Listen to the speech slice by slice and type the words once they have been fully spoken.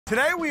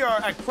Today we are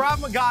at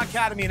Krav Maga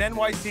Academy in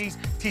NYC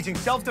teaching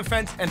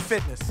self-defense and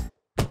fitness.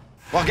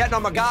 While getting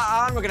our maga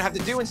on, we're gonna have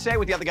to do and say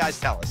what the other guys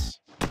tell us.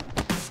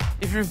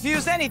 If you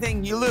refuse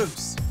anything, you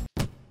lose.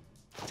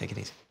 Take it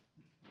easy.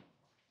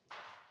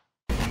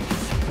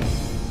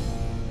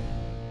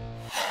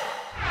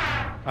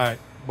 All right,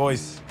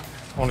 boys,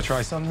 want to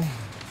try something?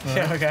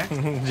 Yeah,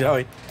 okay.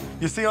 Joey,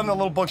 you see on the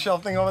little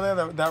bookshelf thing over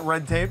there, that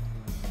red tape?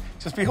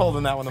 Just be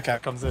holding that when the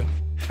cat comes in.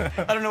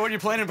 I don't know what you're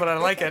planning, but I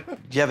like it.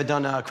 You ever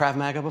done Krav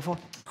Maga before?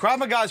 Krav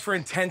Maga is for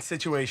intense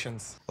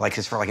situations. Like,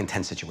 it's for, like,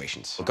 intense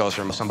situations. It goes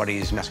from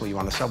somebody's messing with you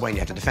on the subway and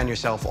you have to defend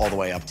yourself all the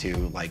way up to,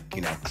 like,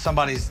 you know...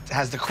 Somebody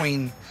has the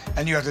queen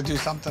and you have to do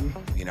something.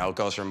 You know, it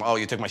goes from, oh,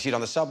 you took my seat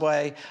on the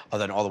subway, oh,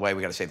 then all the way,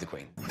 we gotta save the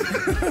queen.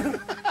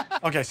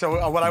 Okay,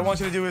 so what I want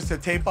you to do is to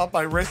tape up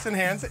my wrists and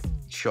hands.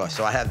 Sure,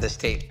 so I have this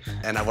tape,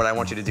 and what I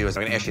want you to do is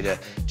I'm gonna ask you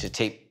to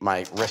tape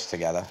my wrists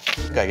together.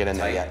 Gotta get in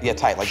there, yeah,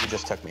 tight, like you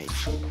just took me.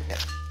 Yeah.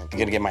 You're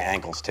gonna get my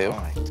ankles, too.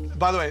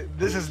 By the way,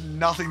 this has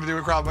nothing to do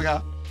with Krav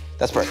Maga.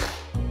 That's perfect.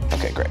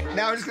 Okay, great.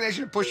 Now I'm just gonna ask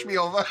you to push me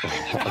over.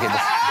 Okay,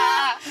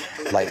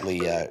 just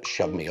lightly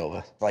shove me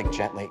over. Like,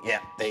 gently,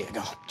 yeah, there you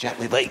go.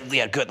 Gently, like,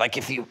 yeah, good, like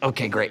if you,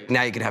 okay, great.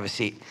 Now you can have a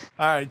seat.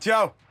 All right,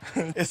 Joe,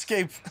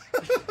 escape.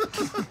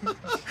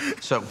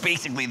 So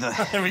basically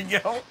There we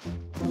go.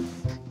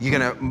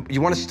 you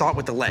wanna start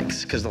with the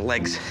legs, because the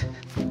legs,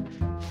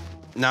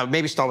 no,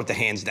 maybe start with the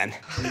hands then.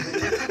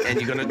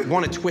 And you're gonna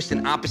wanna twist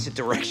in opposite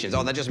directions.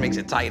 Oh, that just makes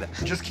it tighter.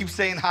 Just keep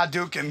saying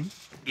Hadouken.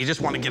 You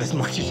just wanna get as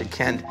much as you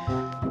can.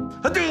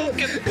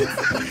 Hadouken!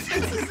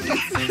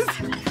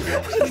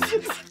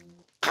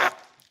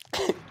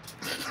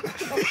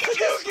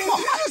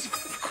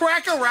 Just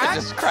crack a rat?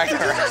 Just crack a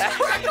rat.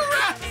 Crack a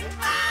rat!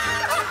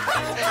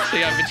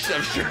 See, I'm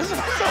stressing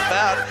myself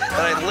out,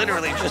 but I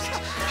literally just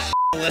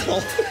a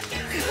little.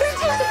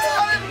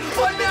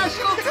 On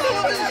national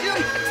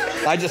television!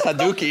 I just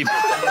Hadouken.